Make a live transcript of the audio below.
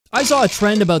I saw a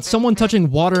trend about someone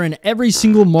touching water in every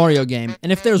single Mario game,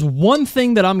 and if there's one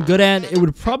thing that I'm good at, it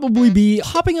would probably be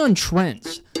hopping on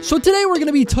trends. So today we're going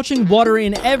to be touching water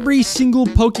in every single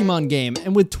Pokemon game,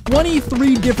 and with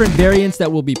 23 different variants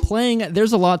that we'll be playing,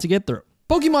 there's a lot to get through.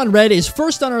 Pokemon Red is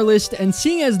first on our list, and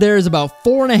seeing as there is about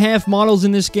 4.5 models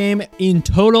in this game in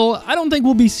total, I don't think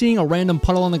we'll be seeing a random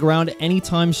puddle on the ground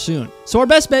anytime soon. So our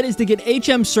best bet is to get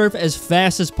HM Surf as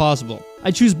fast as possible. I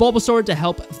choose Bulbasaur to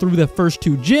help through the first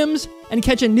 2 gyms, and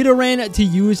catch a Nidoran to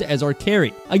use as our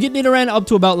carry. I get Nidoran up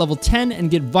to about level 10 and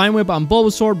get Vine Whip on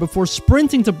Bulbasaur before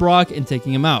sprinting to Brock and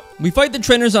taking him out. We fight the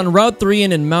trainers on Route 3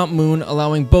 and in Mount Moon,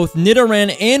 allowing both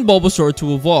Nidoran and Bulbasaur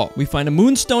to evolve. We find a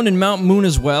Moonstone in Mount Moon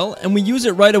as well, and we use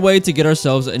it right away to get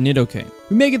ourselves a Nidoking.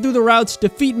 We make it through the routes,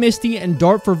 defeat Misty, and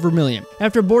dart for Vermilion.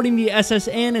 After boarding the SS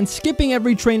Anne and skipping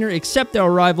every trainer except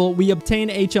our rival, we obtain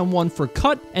HM1 for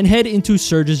Cut and head into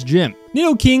Surge's gym.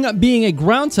 Nidoking, being a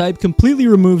ground type, completely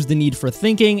removes the need for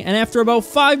thinking, and after about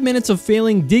 5 minutes of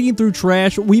failing digging through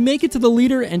trash, we make it to the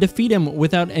leader and defeat him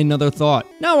without another thought.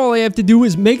 Now all I have to do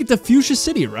is make it to Fuchsia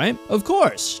City, right? Of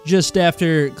course, just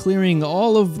after clearing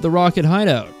all of the Rocket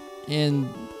Hideout and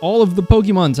all of the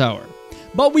Pokemon Tower.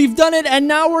 But we've done it, and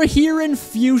now we're here in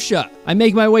Fuchsia. I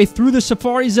make my way through the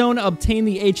Safari Zone, obtain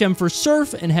the HM for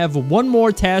Surf, and have one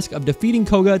more task of defeating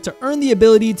Koga to earn the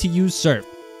ability to use Surf.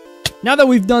 Now that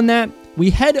we've done that, we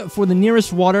head for the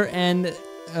nearest water and...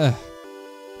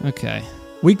 okay.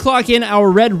 We clock in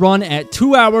our red run at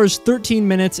 2 hours, 13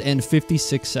 minutes, and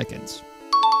 56 seconds.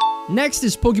 Next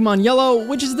is Pokemon Yellow,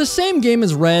 which is the same game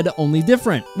as Red, only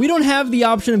different. We don't have the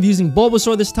option of using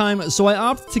Bulbasaur this time, so I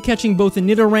opt to catching both a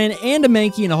Nidoran and a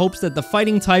Mankey in hopes that the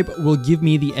fighting type will give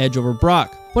me the edge over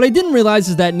Brock. What I didn't realize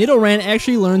is that Nidoran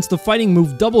actually learns the fighting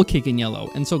move Double Kick in Yellow,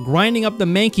 and so grinding up the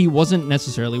Mankey wasn't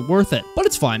necessarily worth it. But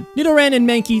it's fine. Nidoran and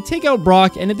Mankey take out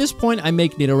Brock, and at this point I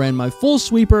make Nidoran my full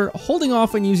sweeper, holding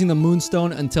off on using the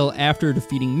Moonstone until after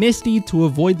defeating Misty to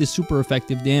avoid the super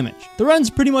effective damage. The run's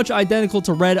pretty much identical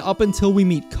to Red up until we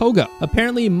meet Koga.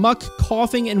 Apparently Muck,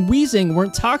 Coughing, and Wheezing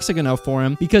weren't toxic enough for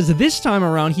him, because this time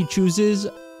around he chooses...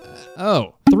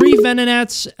 3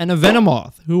 Venonats and a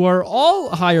Venomoth, who are all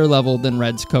higher level than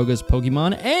Red's Koga's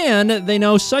Pokemon, and they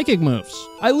know Psychic moves.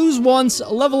 I lose once,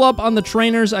 level up on the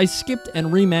trainers I skipped and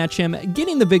rematch him,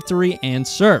 getting the victory and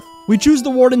Surf. We choose the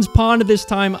Warden's Pond this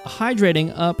time,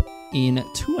 hydrating up in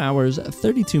 2 hours,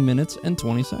 32 minutes, and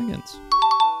 20 seconds.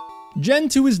 Gen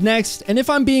 2 is next, and if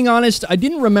I'm being honest, I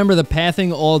didn't remember the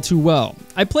pathing all too well.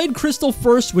 I played Crystal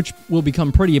first, which will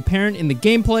become pretty apparent in the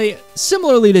gameplay.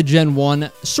 Similarly to Gen 1,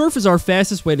 Surf is our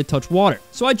fastest way to touch water,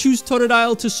 so I choose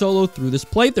Totodile to solo through this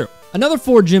playthrough. Another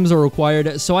 4 gyms are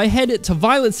required, so I head to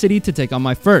Violet City to take on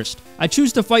my first. I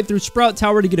choose to fight through Sprout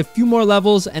Tower to get a few more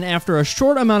levels, and after a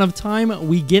short amount of time,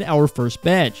 we get our first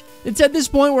badge. It's at this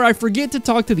point where I forget to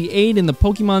talk to the aide in the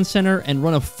Pokemon Center and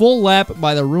run a full lap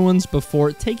by the ruins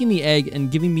before taking the egg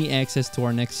and giving me access to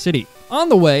our next city. On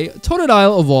the way,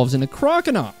 Totodile evolves into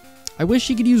Croconaw. I wish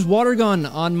he could use Water Gun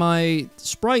on my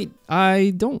Sprite.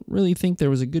 I don't really think there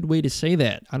was a good way to say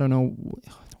that. I don't know...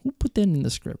 Who put that in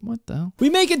the script? What the hell? We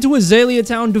make it to Azalea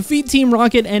Town, defeat Team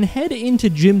Rocket, and head into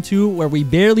Gym 2, where we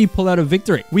barely pull out a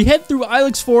victory. We head through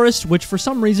Ilex Forest, which for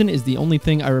some reason is the only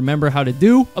thing I remember how to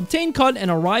do, obtain Cut, and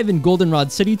arrive in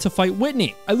Goldenrod City to fight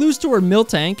Whitney. I lose to her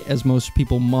Miltank, as most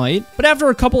people might, but after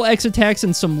a couple X attacks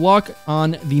and some luck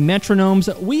on the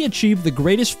Metronomes, we achieve the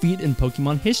greatest feat in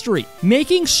Pokemon history,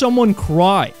 making someone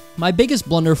cry. My biggest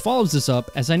blunder follows this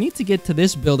up, as I need to get to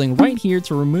this building right here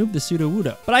to remove the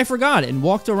Sudowoodo. But I forgot and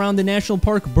walked around the national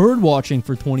park bird watching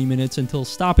for 20 minutes until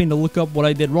stopping to look up what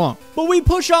I did wrong. But we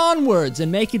push onwards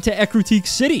and make it to Ecruteak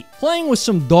City, playing with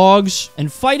some dogs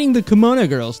and fighting the Kimono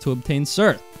girls to obtain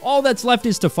Surf. All that's left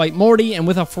is to fight Morty, and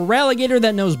with a Feraligatr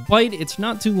that knows Bite, it's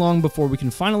not too long before we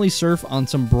can finally surf on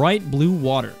some bright blue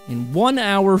water in 1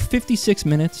 hour, 56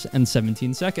 minutes, and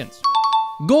 17 seconds.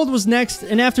 Gold was next,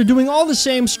 and after doing all the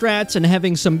same strats and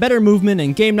having some better movement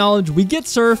and game knowledge, we get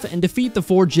Surf and defeat the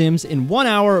 4 gyms in 1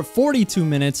 hour, 42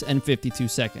 minutes, and 52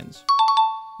 seconds.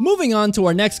 Moving on to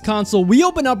our next console, we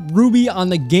open up Ruby on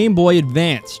the Game Boy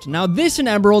Advanced. Now this and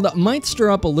Emerald might stir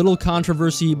up a little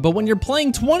controversy, but when you're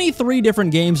playing 23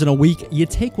 different games in a week, you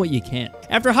take what you can.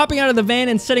 After hopping out of the van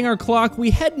and setting our clock,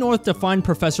 we head north to find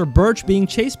Professor Birch being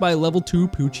chased by a level 2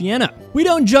 Poochyena. We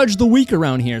don't judge the weak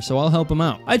around here, so I'll help him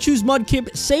out. I choose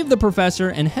Mudkip, save the Professor,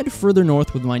 and head further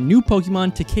north with my new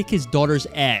Pokemon to kick his daughter's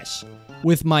ass.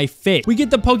 With my fate. We get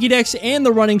the Pokédex and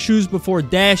the running shoes before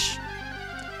dashing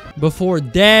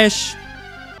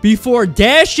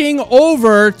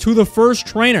over to the first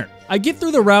trainer. I get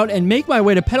through the route and make my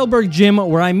way to Petalburg Gym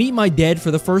where I meet my dad for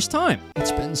the first time.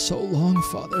 It's been so long,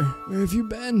 Father. Where have you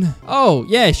been? Oh,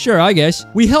 yeah, sure, I guess.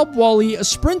 We help Wally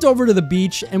sprint over to the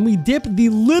beach and we dip the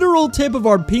literal tip of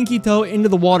our pinky toe into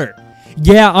the water.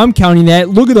 Yeah, I'm counting that.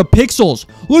 Look at the pixels.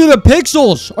 Look at the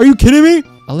pixels. Are you kidding me?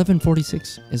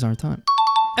 11:46 is our time.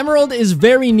 Emerald is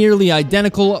very nearly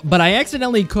identical, but I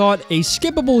accidentally caught a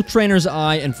skippable trainer's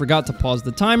eye and forgot to pause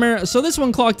the timer, so this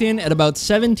one clocked in at about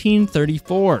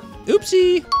 17:34.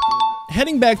 Oopsie!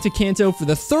 Heading back to Kanto for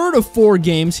the third of 4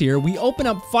 games here, we open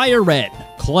up Fire Red.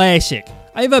 Classic.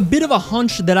 I have a bit of a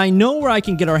hunch that I know where I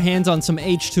can get our hands on some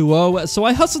H2O, so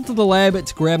I hustle to the lab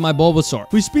to grab my Bulbasaur.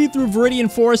 We speed through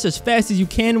Viridian Forest as fast as you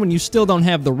can when you still don't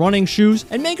have the running shoes,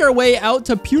 and make our way out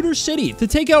to Pewter City to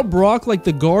take out Brock like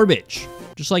the garbage.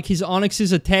 Just like he's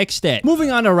Onyx's attack stat.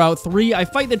 Moving on to Route 3, I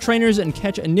fight the trainers and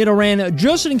catch a Nidoran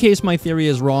just in case my theory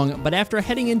is wrong, but after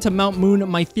heading into Mount Moon,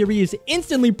 my theory is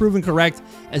instantly proven correct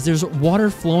as there's water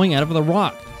flowing out of the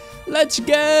rock. Let's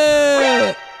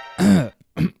go!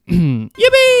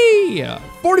 Yippee!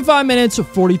 45 minutes,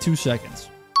 42 seconds.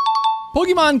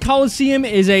 Pokemon Colosseum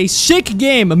is a sick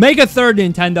game. Make a third,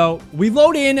 Nintendo. We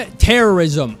load in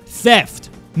terrorism, theft,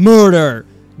 murder,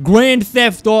 Grand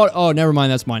Theft Auto. Oh, never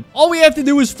mind, that's mine. All we have to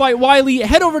do is fight Wily,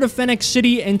 head over to Phoenix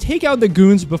City, and take out the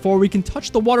goons before we can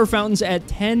touch the water fountains at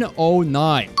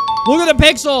 10:09. Look at the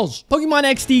pixels! Pokemon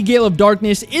XD Gale of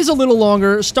Darkness is a little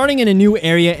longer. Starting in a new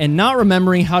area and not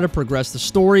remembering how to progress the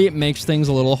story makes things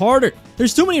a little harder.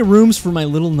 There's too many rooms for my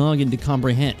little noggin to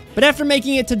comprehend. But after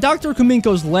making it to Dr.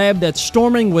 Kuminko's lab that's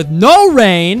storming with no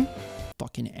rain...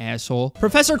 Fucking asshole.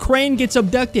 Professor Crane gets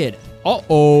abducted.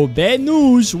 Uh-oh, bad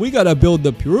news. We gotta build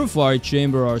the purifier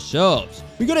chamber ourselves.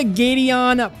 We go to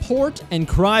Gadion Port and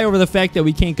cry over the fact that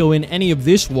we can't go in any of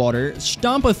this water,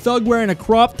 stomp a thug wearing a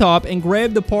crop top, and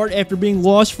grab the part after being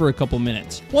lost for a couple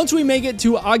minutes. Once we make it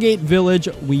to Agate Village,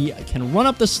 we can run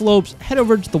up the slopes, head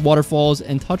over to the waterfalls,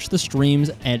 and touch the streams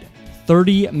at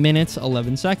 30 minutes,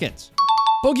 11 seconds.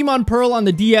 Pokemon Pearl on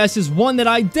the DS is one that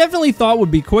I definitely thought would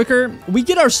be quicker. We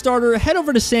get our starter, head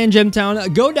over to Sand Gem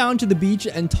Town, go down to the beach,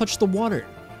 and touch the water.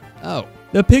 Oh.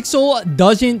 The pixel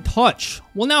doesn't touch.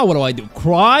 Well, now what do I do?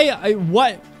 Cry?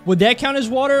 What? Would that count as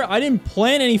water? I didn't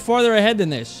plan any farther ahead than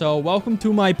this, so welcome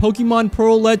to my Pokemon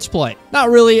Pearl Let's Play. Not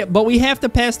really, but we have to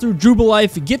pass through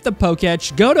Jubilife, get the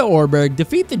Poketch, go to Orberg,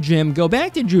 defeat the gym, go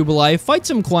back to Jubilife, fight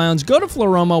some clowns, go to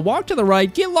Floroma, walk to the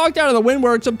right, get locked out of the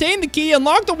Windworks, obtain the key,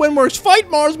 unlock the Windworks, fight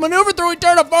Mars, maneuver through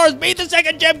Eternal Forest, beat the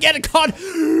second gym, get it caught,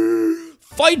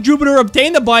 fight Jupiter,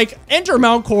 obtain the bike, enter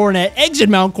Mount Coronet, exit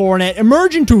Mount Coronet,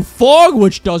 emerge into Fog,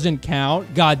 which doesn't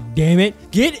count, god damn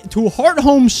it, get to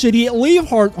Hearthome City, leave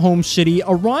Hearthome City,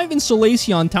 arrive in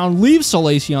Solaceon Town, leave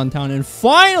Solaceon Town, and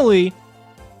finally,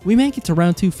 we make it to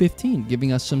round 215,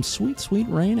 giving us some sweet, sweet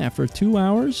rain after 2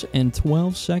 hours and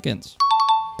 12 seconds.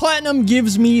 Platinum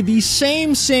gives me the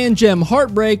same Sand Gem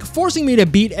Heartbreak, forcing me to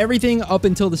beat everything up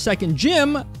until the second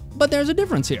gym, but there's a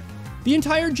difference here. The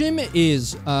entire gym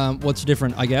is, what's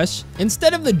different, I guess.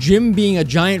 Instead of the gym being a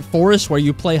giant forest where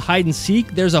you play hide and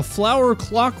seek, there's a flower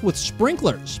clock with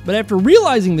sprinklers. But after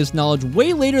realizing this knowledge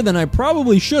way later than I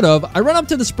probably should have, I run up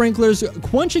to the sprinklers,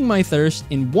 quenching my thirst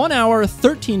in 1 hour,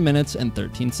 13 minutes, and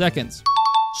 13 seconds.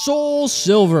 Soul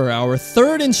Silver, our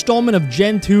third installment of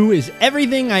Gen 2, is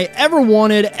everything I ever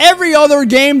wanted every other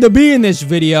game to be in this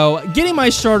video. Getting my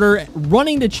starter,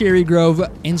 running to Cherry Grove,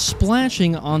 and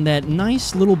splashing on that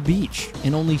nice little beach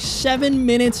in only 7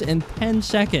 minutes and 10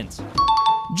 seconds.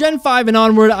 Gen 5 and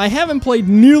onward, I haven't played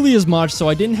nearly as much, so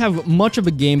I didn't have much of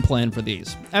a game plan for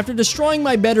these. After destroying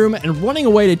my bedroom and running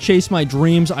away to chase my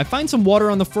dreams, I find some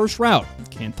water on the first route.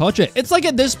 Can't touch it. It's like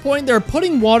at this point, they're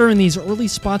putting water in these early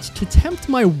spots to tempt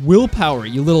my willpower,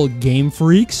 you little game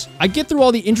freaks. I get through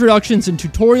all the introductions and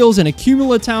tutorials in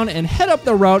Accumula Town and head up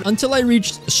the route until I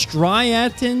reach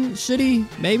Striaton City,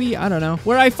 maybe? I don't know.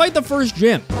 Where I fight the first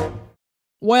gym.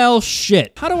 Well,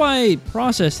 shit. How do I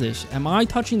process this? Am I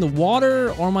touching the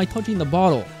water or am I touching the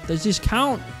bottle? Does this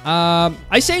count?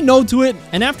 I say no to it,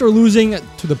 and after losing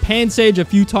to the Pansage a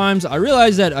few times, I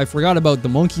realized that I forgot about the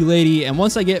Monkey Lady, and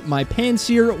once I get my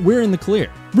Panseer, we're in the clear.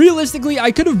 Realistically,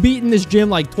 I could have beaten this gym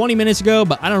like 20 minutes ago,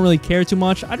 but I don't really care too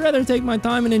much. I'd rather take my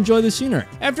time and enjoy the scenery.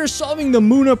 After solving the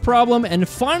Muna problem and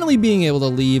finally being able to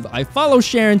leave, I follow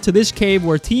Cheren to this cave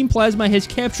where Team Plasma has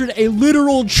captured a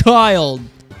literal child.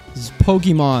 This is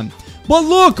Pokemon. But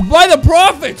look, by the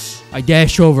prophets! I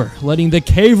dash over, letting the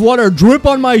cave water drip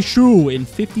on my shoe in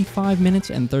 55 minutes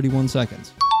and 31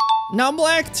 seconds. Now,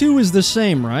 Black 2 is the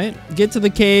same, right? Get to the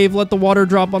cave, let the water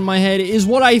drop on my head is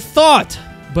what I thought.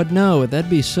 But no, that'd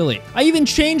be silly. I even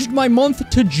changed my month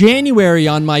to January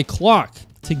on my clock.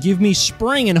 to give me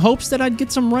spring in hopes that I'd get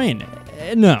some rain.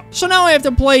 No. So now I have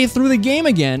to play through the game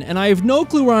again, and I have no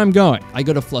clue where I'm going. I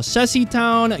go to Flossessi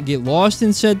Town, get lost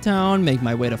in said town, make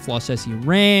my way to Flossessi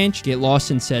Ranch, get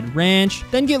lost in said ranch,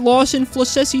 then get lost in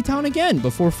Flossessi Town again,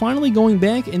 before finally going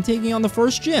back and taking on the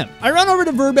first gym. I run over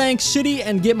to Burbank City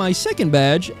and get my second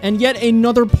badge, and yet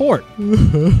another port.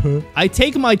 I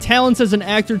take my talents as an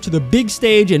actor to the big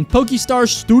stage in Pokestar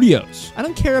Studios. I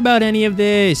don't care about any of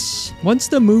this. Once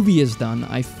the movie is done,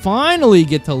 I finally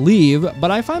get to leave,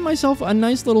 but I find myself a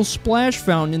nice little splash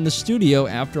fountain in the studio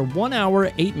after 1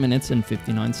 hour, 8 minutes, and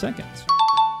 59 seconds.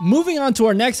 Moving on to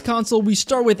our next console, we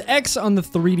start with X on the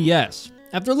 3DS.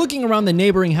 After looking around the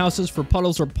neighboring houses for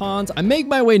puddles or ponds, I make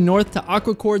my way north to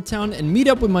Aquacord Town and meet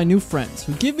up with my new friends,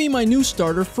 who give me my new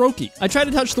starter, Froakie. I try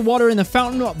to touch the water in the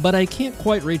fountain, but I can't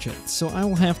quite reach it, so I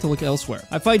will have to look elsewhere.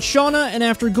 I fight Shauna, and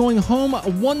after going home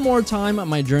one more time,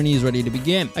 my journey is ready to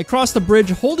begin. I cross the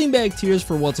bridge, holding back tears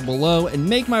for what's below, and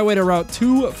make my way to Route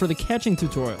 2 for the catching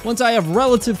tutorial. Once I have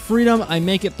relative freedom, I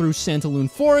make it through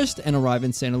Santaloon Forest and arrive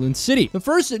in Santaloon City. The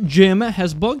first gym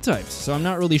has bug types, so I'm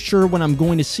not really sure when I'm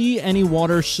going to see any water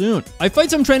soon. I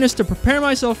fight some trainers to prepare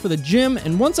myself for the gym,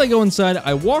 and once I go inside,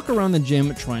 I walk around the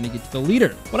gym trying to get to the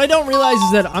leader. What I don't realize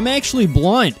is that I'm actually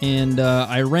blind, and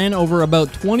I ran over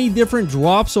about 20 different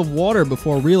drops of water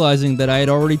before realizing that I had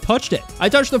already touched it. I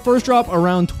touched the first drop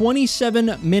around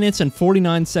 27 minutes and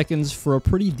 49 seconds for a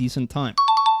pretty decent time.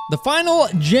 The final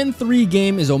Gen 3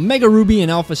 game is Omega Ruby and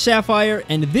Alpha Sapphire,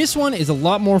 and this one is a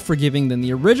lot more forgiving than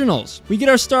the originals. We get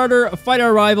our starter, fight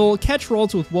our rival, catch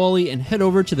Ralts with Wally, and head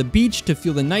over to the beach to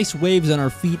feel the nice waves on our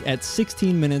feet at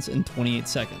 16 minutes and 28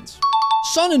 seconds.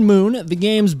 Sun and Moon, the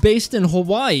game's based in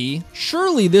Hawaii.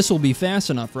 Surely this will be fast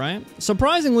enough, right?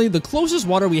 Surprisingly, the closest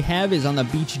water we have is on the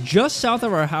beach just south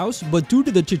of our house, but due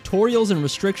to the tutorials and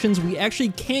restrictions, we actually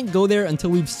can't go there until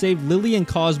we've saved Lily and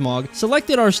Cosmog,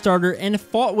 selected our starter, and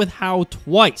fought with Hao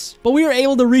twice. But we were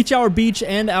able to reach our beach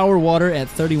and our water at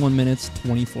 31 minutes,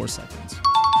 24 seconds.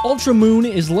 Ultra Moon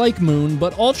is like Moon,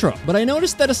 but Ultra. But I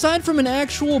noticed that aside from an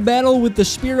actual battle with the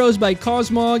Spearows by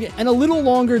Cosmog and a little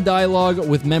longer dialogue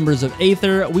with members of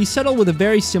Aether, we settle with a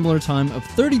very similar time of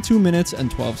 32 minutes and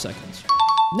 12 seconds.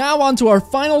 Now on to our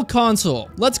final console.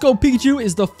 Let's Go Pikachu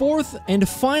is the fourth and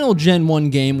final Gen 1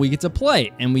 game we get to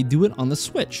play, and we do it on the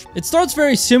Switch. It starts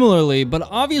very similarly, but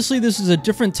obviously this is a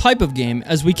different type of game,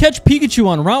 as we catch Pikachu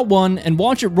on Route 1 and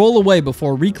watch it roll away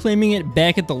before reclaiming it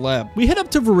back at the lab. We head up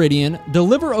to Viridian,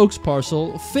 deliver Oak's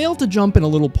parcel, fail to jump in a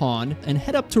little pond, and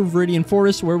head up to Viridian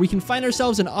Forest where we can find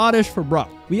ourselves an Oddish for Brock.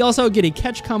 We also get a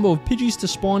catch combo of Pidgeys to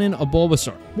spawn in a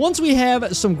Bulbasaur. Once we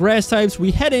have some grass types,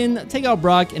 we head in, take out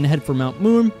Brock, and head for Mount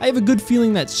Moon. I have a good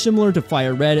feeling that similar to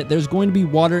Fire Red, there's going to be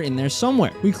water in there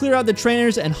somewhere. We clear out the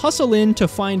trainers and hustle in to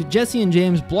find Jesse and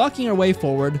James blocking our way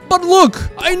forward. But look!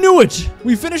 I knew it!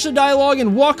 We finish the dialogue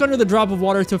and walk under the drop of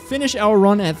water to finish our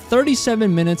run at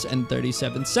 37 minutes and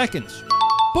 37 seconds.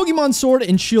 Pokemon Sword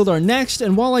and Shield are next,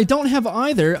 and while I don't have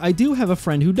either, I do have a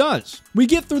friend who does. We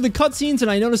get through the cutscenes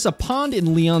and I notice a pond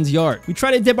in Leon's yard. We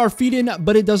try to dip our feet in,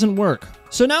 but it doesn't work.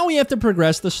 So now we have to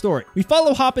progress the story. We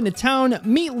follow Hop into town,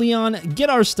 meet Leon, get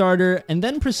our starter, and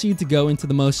then proceed to go into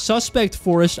the most suspect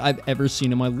forest I've ever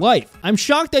seen in my life. I'm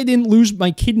shocked I didn't lose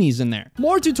my kidneys in there.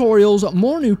 More tutorials,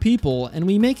 more new people, and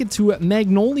we make it to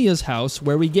Magnolia's house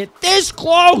where we get this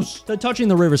close to touching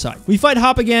the riverside. We fight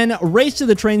Hop again, race to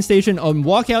the train station, and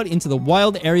walk out into the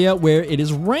wild area where it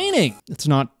is raining. It's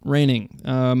not raining.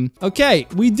 Okay,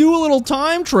 we do a little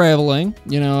time traveling,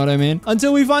 you know what I mean?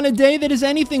 Until we find a day that is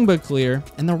anything but clear,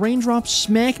 and the raindrops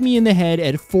smack me in the head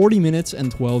at 40 minutes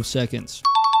and 12 seconds.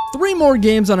 3 more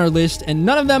games on our list, and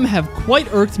none of them have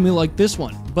quite irked me like this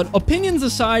one. But opinions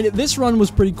aside, this run was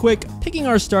pretty quick, picking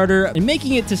our starter and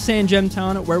making it to San Gem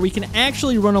Town, where we can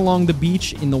actually run along the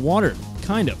beach in the water.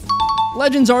 Kind of.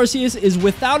 Legends Arceus is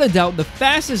without a doubt the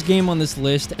fastest game on this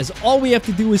list, as all we have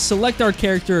to do is select our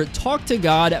character, talk to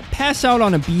God, pass out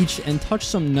on a beach, and touch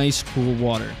some nice cool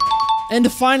water. And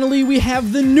finally, we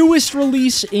have the newest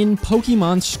release in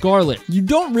Pokemon Scarlet. You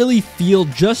don't really feel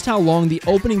just how long the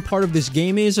opening part of this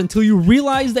game is until you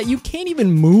realize that you can't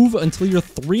even move until you're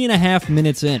 3.5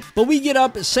 minutes in. But we get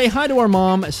up, say hi to our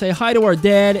mom, say hi to our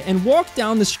dad, and walk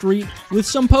down the street with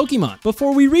some Pokemon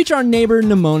before we reach our neighbor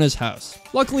Nemona's house.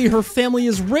 Luckily, her family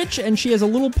is rich and she has a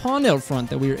little pond out front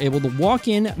that we are able to walk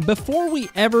in before we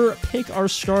ever pick our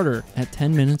starter at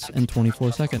 10 minutes and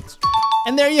 24 seconds.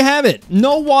 And there you have it.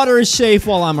 No water is safe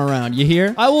while I'm around, you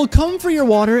hear? I will come for your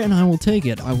water and I will take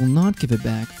it. I will not give it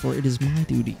back, for it is my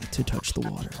duty to touch the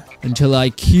water until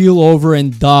I keel over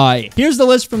and die. Here's the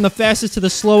list from the fastest to the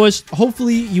slowest.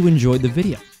 Hopefully you enjoyed the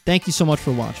video. Thank you so much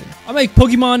for watching. I make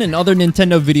Pokemon and other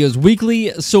Nintendo videos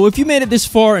weekly, so if you made it this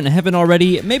far and haven't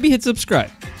already, maybe hit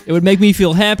subscribe. It would make me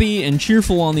feel happy and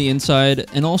cheerful on the inside,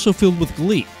 and also filled with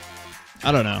glee.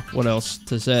 I don't know what else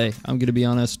to say, I'm gonna be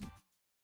honest.